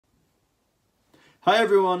Hi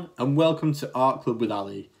everyone and welcome to Art Club with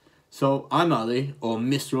Ali. So I'm Ali, or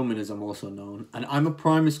Miss Roman as I'm also known, and I'm a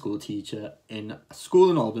primary school teacher in a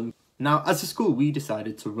school in Oldham. Now as a school we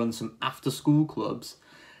decided to run some after school clubs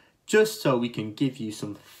just so we can give you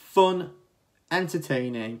some fun,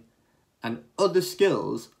 entertaining and other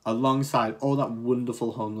skills alongside all that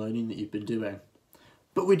wonderful home learning that you've been doing.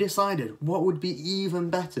 But we decided what would be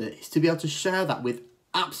even better is to be able to share that with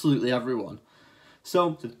absolutely everyone.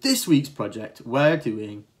 So this week's project, we're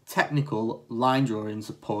doing technical line drawings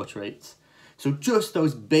of portraits. So just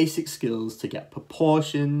those basic skills to get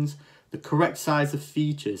proportions, the correct size of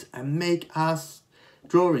features, and make our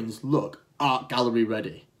drawings look art gallery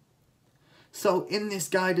ready. So in this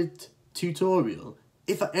guided tutorial,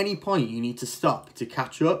 if at any point you need to stop to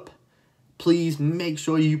catch up, please make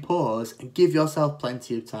sure you pause and give yourself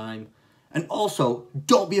plenty of time. And also,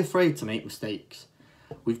 don't be afraid to make mistakes.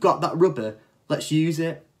 We've got that rubber. Let's use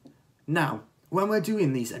it. Now, when we're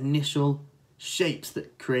doing these initial shapes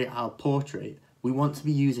that create our portrait, we want to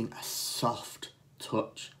be using a soft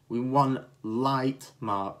touch. We want light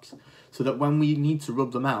marks so that when we need to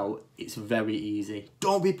rub them out, it's very easy.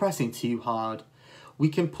 Don't be pressing too hard. We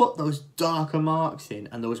can put those darker marks in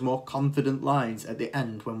and those more confident lines at the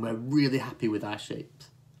end when we're really happy with our shapes.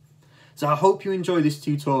 So I hope you enjoy this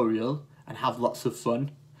tutorial and have lots of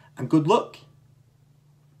fun, and good luck.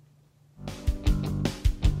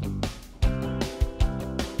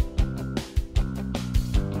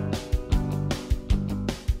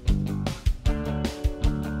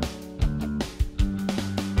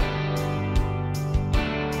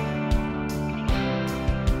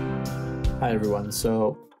 Hi everyone,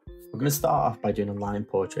 so we're going to start off by doing a line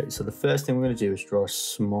portrait. So the first thing we're going to do is draw a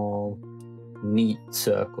small, neat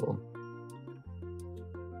circle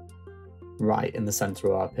right in the centre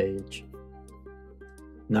of our page.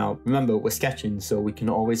 Now remember, we're sketching, so we can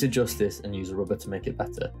always adjust this and use a rubber to make it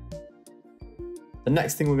better. The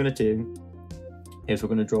next thing we're going to do is we're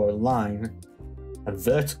going to draw a line, a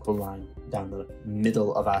vertical line down the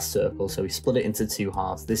middle of our circle. So we split it into two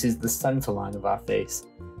halves. This is the centre line of our face.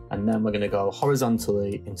 And then we're going to go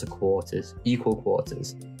horizontally into quarters, equal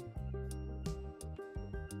quarters.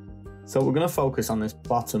 So we're going to focus on this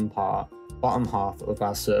bottom part, bottom half of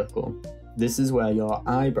our circle. This is where your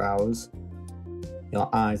eyebrows,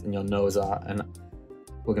 your eyes and your nose are. And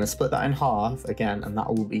we're going to split that in half again, and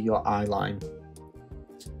that will be your eye line.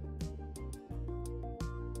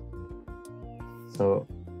 So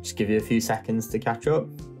just give you a few seconds to catch up.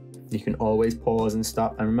 You can always pause and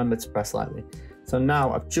stop, and remember to press lightly. So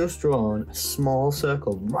now I've just drawn a small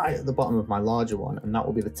circle right at the bottom of my larger one, and that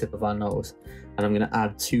will be the tip of our nose. And I'm going to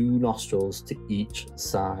add 2 nostrils to each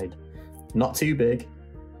side. Not too big.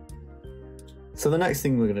 So the next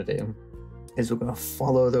thing we're going to do is we're going to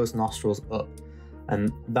follow those nostrils up,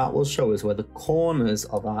 and that will show us where the corners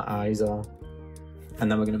of our eyes are.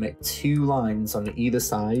 And then we're going to make 2 lines on either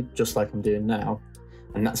side, just like I'm doing now.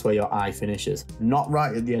 And that's where your eye finishes. Not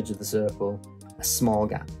right at the edge of the circle, a small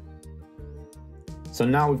gap. So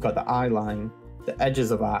now we've got the eye line, the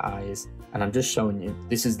edges of our eyes, and I'm just showing you,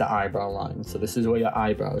 this is the eyebrow line. So this is where your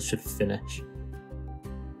eyebrows should finish.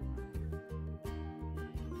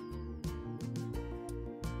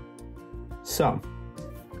 So,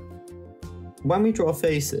 when we draw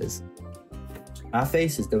faces, our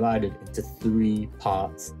face is divided into 3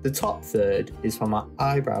 parts. The top third is from our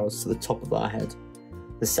eyebrows to the top of our head.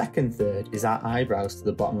 The second third is our eyebrows to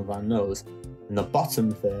the bottom of our nose. And the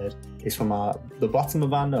bottom third is from the bottom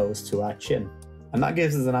of our nose to our chin. And that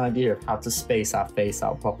gives us an idea of how to space our face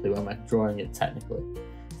out properly when we're drawing it technically.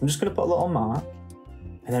 I'm just going to put a little mark,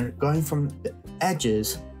 and then going from the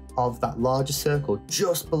edges of that larger circle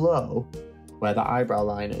just below where the eyebrow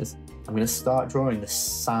line is, I'm going to start drawing the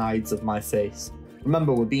sides of my face.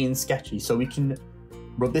 Remember, we're being sketchy, so we can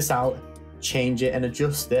rub this out, change it and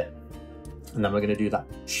adjust it, and then we're going to do that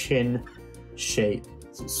chin shape.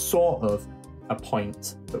 So it's sort of a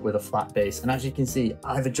point but with a flat base, and as you can see,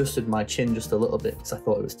 I've adjusted my chin just a little bit because I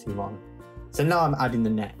thought it was too long. So now I'm adding the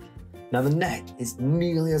neck. Now the neck is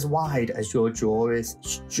nearly as wide as your jaw is,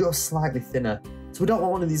 it's just slightly thinner. So we don't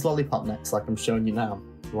want one of these lollipop necks like I'm showing you now.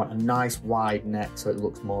 We want a nice wide neck so it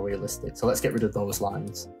looks more realistic. So let's get rid of those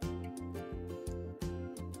lines.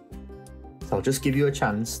 So I'll just give you a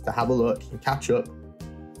chance to have a look and catch up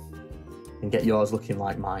and get yours looking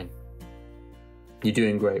like mine. You're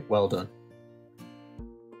doing great, well done.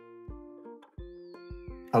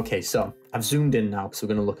 Okay, so I've zoomed in now because we're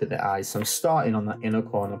going to look at the eyes. So I'm starting on that inner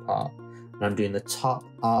corner part, and I'm doing the top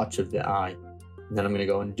arch of the eye. And then I'm going to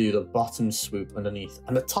go and do the bottom swoop underneath.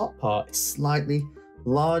 And the top part is slightly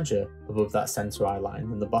larger above that center eye line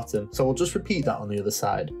than the bottom. So we'll just repeat that on the other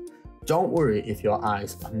side. Don't worry if your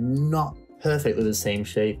eyes are not perfectly the same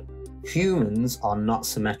shape. Humans are not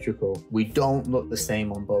symmetrical. We don't look the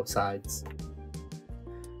same on both sides.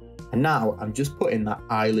 And now I'm just putting that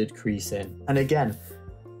eyelid crease in. And again,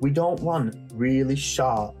 we don't want really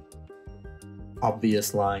sharp,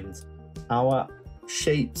 obvious lines. Our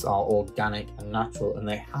shapes are organic and natural, and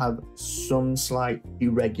they have some slight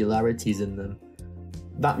irregularities in them.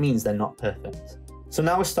 That means they're not perfect. So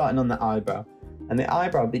now we're starting on the eyebrow. And the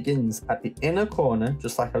eyebrow begins at the inner corner,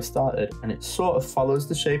 just like I've started, and it sort of follows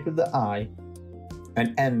the shape of the eye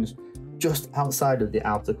and ends just outside of the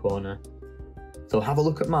outer corner. So have a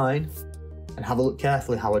look at mine and have a look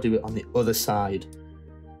carefully how I do it on the other side.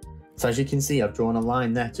 So as you can see, I've drawn a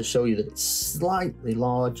line there to show you that it's slightly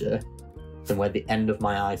larger than where the end of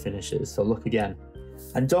my eye finishes. So look again.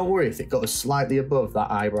 And don't worry if it goes slightly above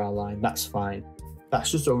that eyebrow line, that's fine. That's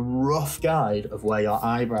just a rough guide of where your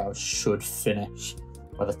eyebrows should finish,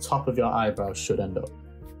 where the top of your eyebrows should end up.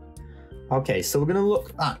 Okay, so we're going to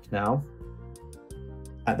look back now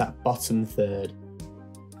at that bottom third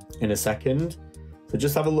in a second. So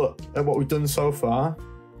just have a look at what we've done so far.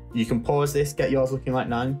 You can pause this, get yours looking like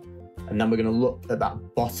 9, and then we're going to look at that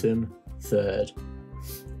bottom third.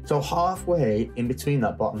 So halfway in between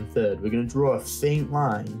that bottom third, we're going to draw a faint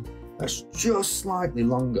line that's just slightly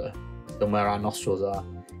longer than where our nostrils are.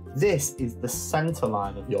 This is the center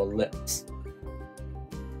line of your lips.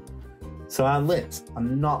 So our lips are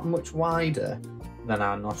not much wider than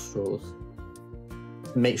our nostrils.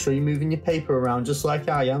 Make sure you're moving your paper around just like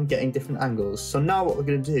I am, getting different angles. So now what we're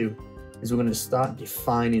going to do is we're going to start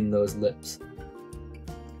defining those lips.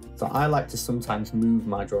 So I like to sometimes move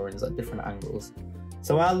my drawings at different angles.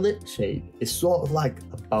 So our lip shape is sort of like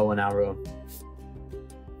a bow and arrow.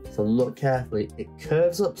 So look carefully, it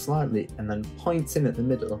curves up slightly and then points in at the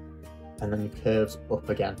middle and then curves up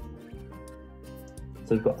again.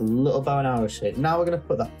 So we've got a little bow and arrow shape. Now we're going to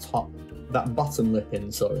put that bottom lip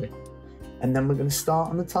in, and then we're going to start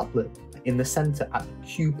on the top lip in the center at the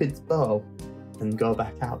Cupid's bow and go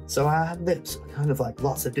back out. So our lips are kind of like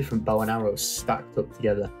lots of different bow and arrows stacked up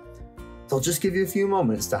together. So I'll just give you a few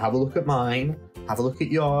moments to have a look at mine, have a look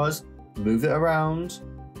at yours, move it around,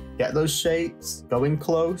 get those shapes, go in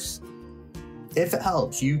close. If it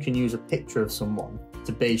helps, you can use a picture of someone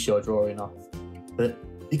to base your drawing off. But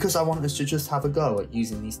because I want us to just have a go at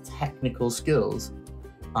using these technical skills,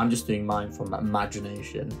 I'm just doing mine from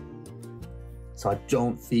imagination. So I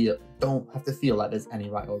don't have to feel like there's any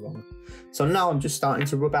right or wrong. So now I'm just starting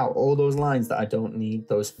to rub out all those lines that I don't need,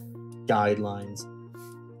 those guidelines.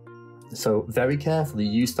 So very carefully,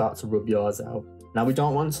 you start to rub yours out. Now we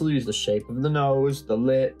don't want to lose the shape of the nose, the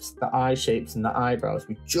lips, the eye shapes and the eyebrows.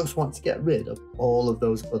 We just want to get rid of all of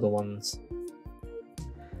those other ones.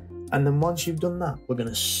 And then once you've done that, we're going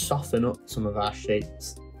to soften up some of our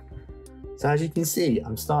shapes. So as you can see,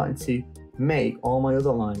 I'm starting to make all my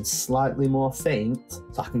other lines slightly more faint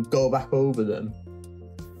so I can go back over them.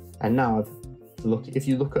 And now if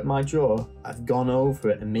you look at my jaw, I've gone over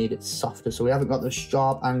it and made it softer. So we haven't got the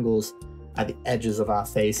sharp angles at the edges of our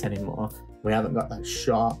face anymore. We haven't got that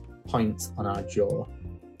sharp point on our jaw.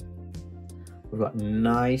 We've got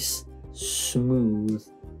nice, smooth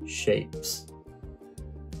shapes.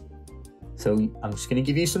 So I'm just going to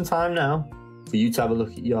give you some time now for you to have a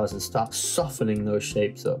look at yours and start softening those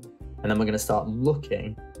shapes up. And then we're going to start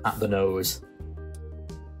looking at the nose.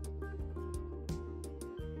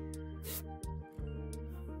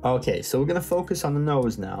 Okay, so we're going to focus on the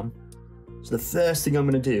nose now. So the first thing I'm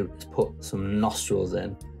going to do is put some nostrils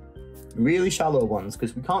in. Really shallow ones,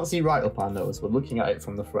 because we can't see right up our nose. We're looking at it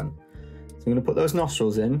from the front. So I'm going to put those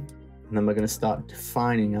nostrils in, and then we're going to start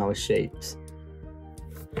defining our shapes.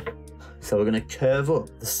 So we're going to curve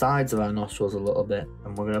up the sides of our nostrils a little bit,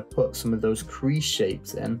 and we're going to put some of those crease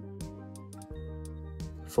shapes in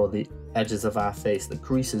for the edges of our face, the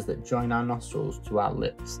creases that join our nostrils to our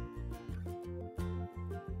lips.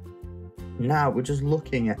 Now we're just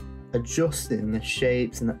looking at adjusting the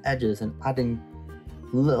shapes and the edges and adding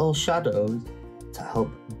little shadows to help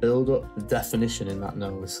build up the definition in that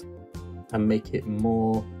nose and make it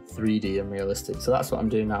more 3D and realistic. So that's what I'm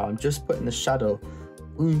doing now. I'm just putting the shadow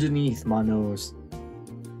underneath my nose.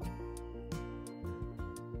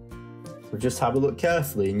 So just have a look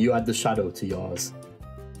carefully and you add the shadow to yours.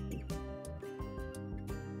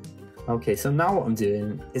 Okay, so now what I'm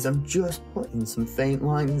doing is I'm just putting some faint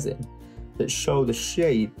lines in that show the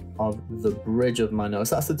shape of the bridge of my nose.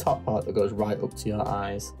 That's the top part that goes right up to your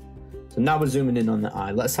eyes. So now we're zooming in on the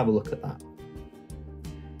eye. Let's have a look at that.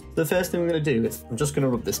 The first thing we're going to do is I'm just going to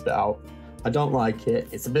rub this bit out. I don't like it.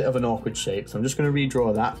 It's a bit of an awkward shape, so I'm just going to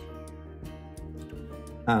redraw that.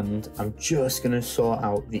 And I'm just going to sort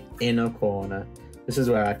out the inner corner. This is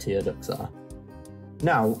where our tear ducts are.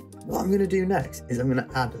 Now, what I'm going to do next is I'm going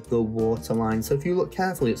to add the waterline. So if you look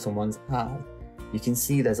carefully at someone's eye, you can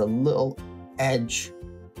see there's a little edge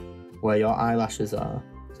where your eyelashes are.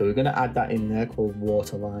 So we're going to add that in there, called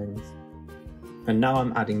waterlines. And now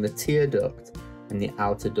I'm adding the tear duct and the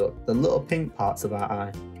outer duct, the little pink parts of our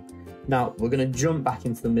eye. Now we're going to jump back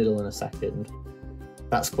into the middle in a second.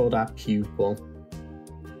 That's called our pupil.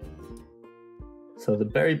 So the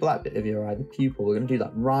very black bit of your eye, the pupil, we're going to do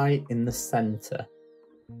that right in the center.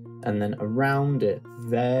 And then around it,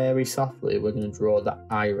 very softly, we're going to draw the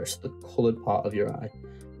iris, the coloured part of your eye.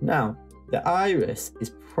 Now, the iris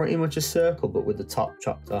is pretty much a circle, but with the top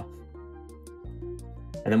chopped off.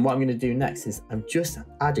 And then what I'm going to do next is I'm just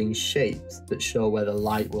adding shapes that show where the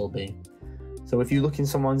light will be. So if you look in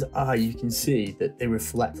someone's eye, you can see that they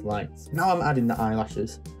reflect light. Now I'm adding the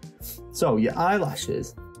eyelashes. So your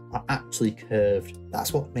eyelashes are actually curved.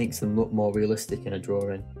 That's what makes them look more realistic in a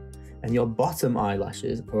drawing. And your bottom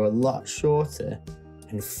eyelashes are a lot shorter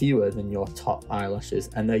and fewer than your top eyelashes,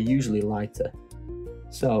 and they're usually lighter.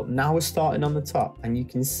 So now we're starting on the top, and you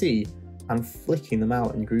can see I'm flicking them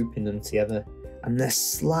out and grouping them together, and they're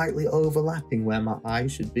slightly overlapping where my eye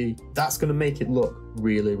should be. That's going to make it look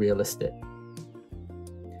really realistic.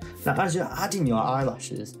 Now, as you're adding your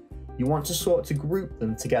eyelashes, you want to sort of group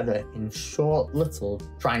them together in short little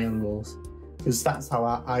triangles, because that's how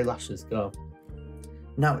our eyelashes go.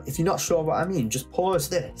 Now, if you're not sure what I mean, just pause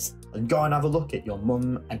this and go and have a look at your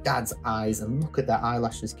mum and dad's eyes and look at their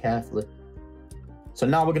eyelashes carefully. So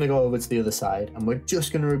now we're going to go over to the other side, and we're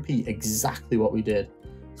just going to repeat exactly what we did.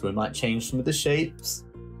 So we might change some of the shapes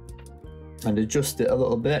and adjust it a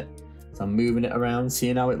little bit. So I'm moving it around,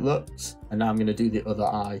 seeing how it looks, and now I'm going to do the other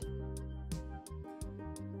eye.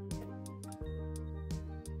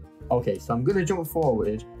 Okay, so I'm going to jump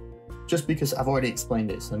forward just because I've already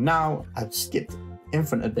explained it. So now I've skipped in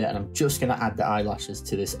front a bit, and I'm just going to add the eyelashes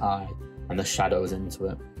to this eye and the shadows into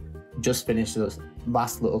it. Just finish those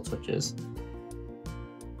last little touches.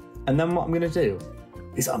 And then what I'm going to do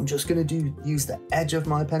is I'm just going to use the edge of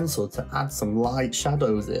my pencil to add some light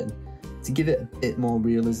shadows in to give it a bit more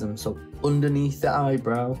realism. So underneath the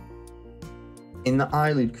eyebrow, in the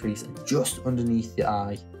eyelid crease, and just underneath the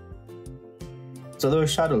eye. So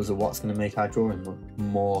those shadows are what's going to make our drawing look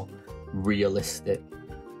more realistic.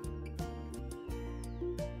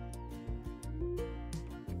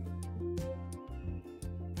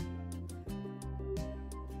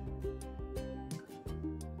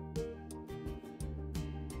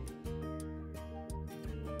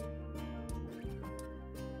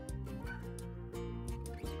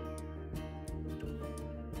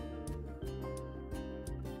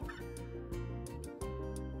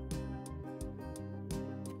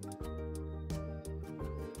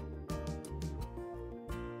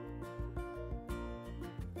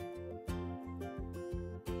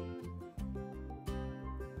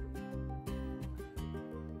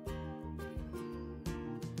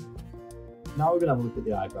 Now we're going to have a look at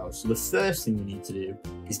the eyebrows. So the first thing we need to do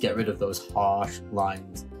is get rid of those harsh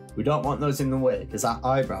lines. We don't want those in the way because our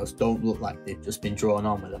eyebrows don't look like they've just been drawn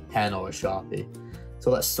on with a pen or a Sharpie.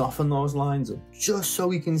 So let's soften those lines up just so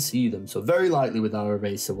we can see them. So very lightly with our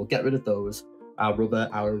eraser, we'll get rid of those. Our rubber,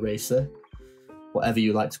 our eraser, whatever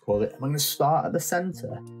you like to call it. And we're going to start at the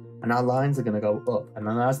center, and our lines are going to go up. And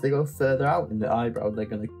then as they go further out in the eyebrow, they're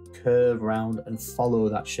going to curve around and follow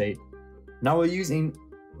that shape. Now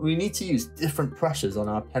we need to use different pressures on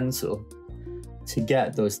our pencil to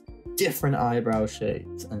get those different eyebrow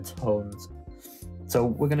shapes and tones. So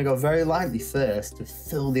we're going to go very lightly first to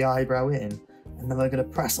fill the eyebrow in, and then we're going to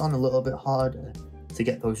press on a little bit harder to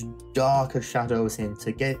get those darker shadows in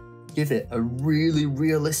to give it a really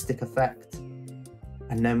realistic effect.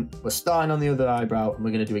 And then we're starting on the other eyebrow, and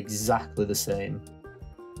we're going to do exactly the same.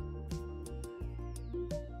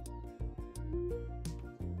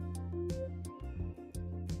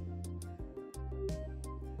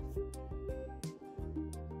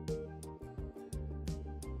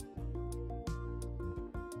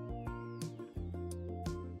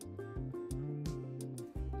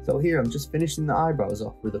 So here I'm just finishing the eyebrows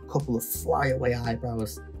off with a couple of flyaway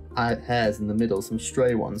hairs in the middle, some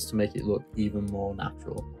stray ones to make it look even more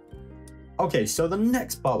natural. Okay, so the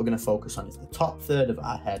next part we're going to focus on is the top third of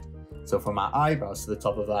our head. So from our eyebrows to the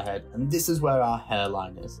top of our head, and this is where our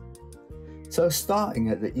hairline is. So starting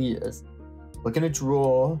at the ears, we're going to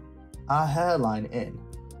draw our hairline in,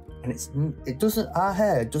 and our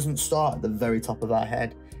hair doesn't start at the very top of our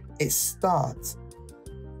head. It starts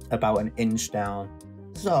about an inch down.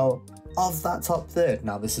 So of that top third,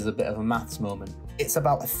 now this is a bit of a maths moment, it's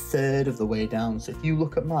about a third of the way down. So if you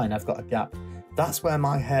look at mine, I've got a gap. That's where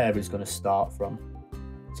my hair is going to start from.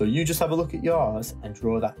 So you just have a look at yours and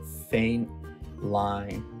draw that faint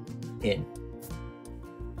line in.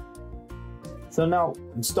 So now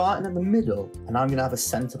I'm starting at the middle and I'm going to have a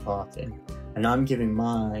centre part in, and I'm giving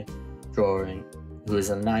my drawing, who is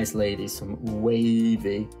a nice lady, some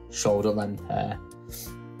wavy shoulder length hair.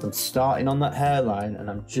 I'm starting on that hairline and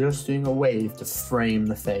I'm just doing a wave to frame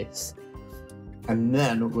the face. And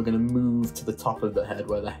then we're going to move to the top of the head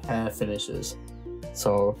where the hair finishes.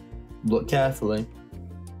 So look carefully,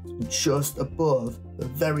 just above the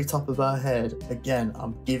very top of our head, again,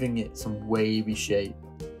 I'm giving it some wavy shape.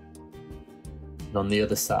 And on the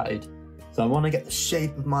other side, so I want to get the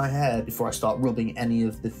shape of my hair before I start rubbing any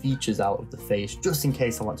of the features out of the face, just in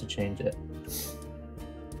case I want to change it.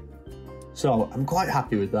 So I'm quite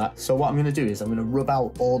happy with that. So what I'm going to do is I'm going to rub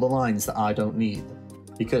out all the lines that I don't need,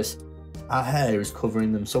 because our hair is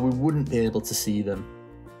covering them, so we wouldn't be able to see them.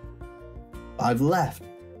 I've left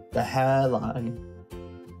the hairline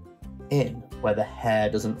in where the hair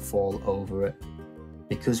doesn't fall over it,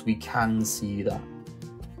 because we can see that.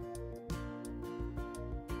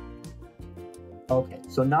 Okay,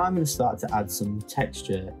 so now I'm going to start to add some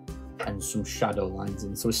texture and some shadow lines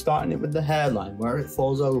in. So we're starting it with the hairline where it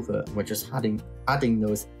falls over, and we're just adding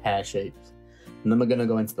those hair shapes. And then we're going to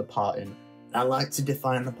go into the parting. I like to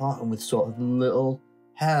define the parting with sort of little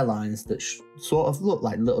hairlines that sort of look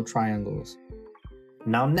like little triangles.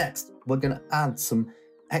 Now next, we're going to add some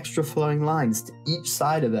extra flowing lines to each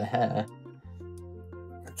side of the hair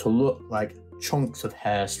to look like chunks of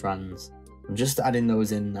hair strands. I'm just adding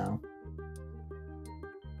those in now.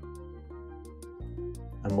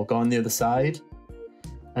 And we'll go on the other side.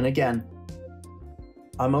 And again,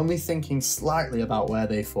 I'm only thinking slightly about where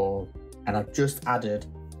they fall, and I've just added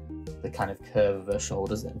the kind of curve of her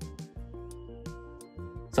shoulders in.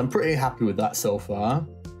 So I'm pretty happy with that so far.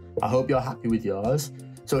 I hope you're happy with yours.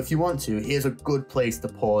 So if you want to, here's a good place to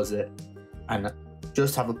pause it and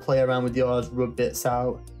just have a play around with yours, rub bits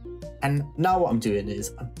out. And now what I'm doing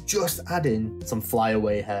is I'm just adding some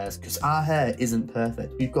flyaway hairs, because our hair isn't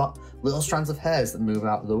perfect. We've got little strands of hairs that move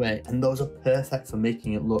out of the way, and those are perfect for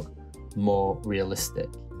making it look more realistic.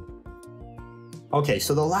 Okay,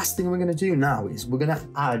 so the last thing we're going to do now is we're going to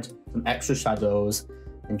add some extra shadows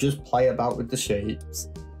and just play about with the shapes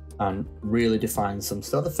and really define some.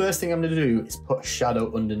 So the first thing I'm going to do is put a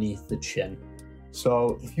shadow underneath the chin.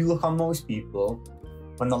 So if you look on most people,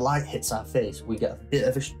 when the light hits our face, we get a bit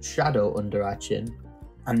of a shadow under our chin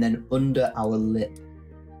and then under our lip.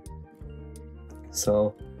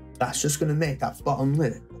 So that's just going to make that bottom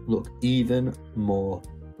lip look even more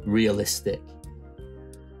realistic.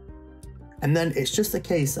 And then it's just a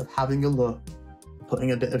case of having a look,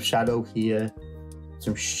 putting a bit of shadow here,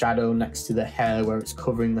 some shadow next to the hair where it's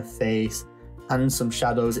covering the face, and some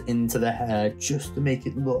shadows into the hair just to make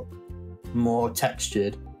it look more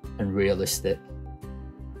textured and realistic.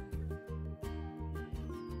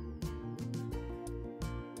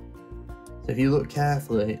 So if you look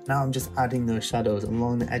carefully, now I'm just adding those shadows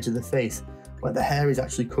along the edge of the face where the hair is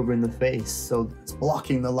actually covering the face, so it's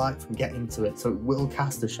blocking the light from getting to it, so it will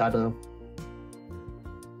cast a shadow.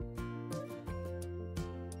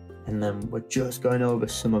 And then we're just going over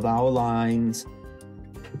some of our lines.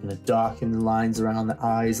 We're going to darken the lines around the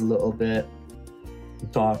eyes a little bit,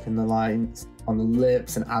 darken the lines on the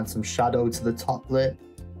lips and add some shadow to the top lip.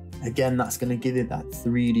 Again, that's going to give it that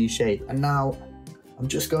 3D shape. And now I'm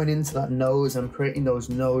just going into that nose and creating those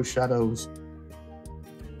nose shadows.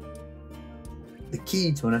 The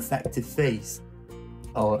key to an effective face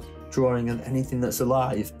or drawing of anything that's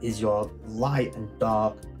alive is your light and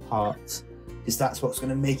dark parts, because that's what's going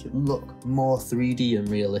to make it look more 3D and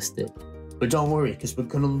realistic. But don't worry, because we're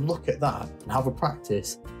going to look at that and have a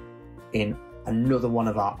practice in another one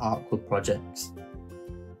of our art club projects.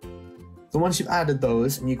 So once you've added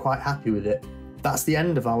those and you're quite happy with it, that's the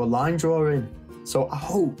end of our line drawing. So I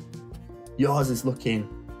hope yours is looking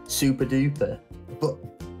super duper, but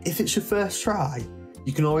if it's your first try,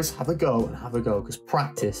 you can always have a go, because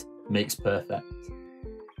practice makes perfect.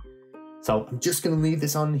 So I'm just going to leave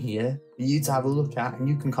this on here for you to have a look at, and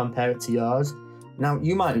you can compare it to yours. Now,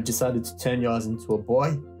 you might have decided to turn yours into a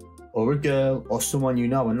boy or a girl or someone you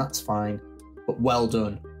know, and that's fine, but well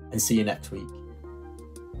done, and see you next week.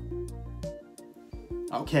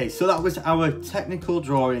 Okay, so that was our technical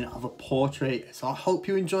drawing of a portrait. So I hope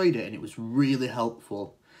you enjoyed it and it was really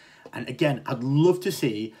helpful. And again, I'd love to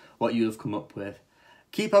see what you have come up with.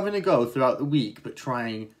 Keep having a go throughout the week, but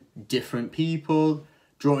trying different people,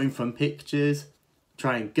 drawing from pictures,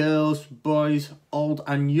 trying girls, boys, old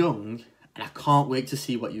and young. And I can't wait to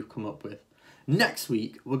see what you've come up with. Next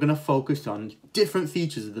week, we're going to focus on different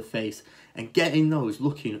features of the face and getting those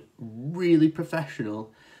looking really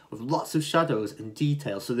professional with lots of shadows and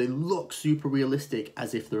details so they look super realistic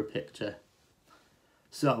as if they're a picture.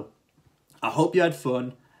 So, I hope you had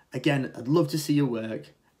fun. Again, I'd love to see your work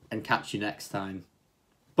and catch you next time.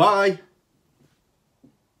 Bye!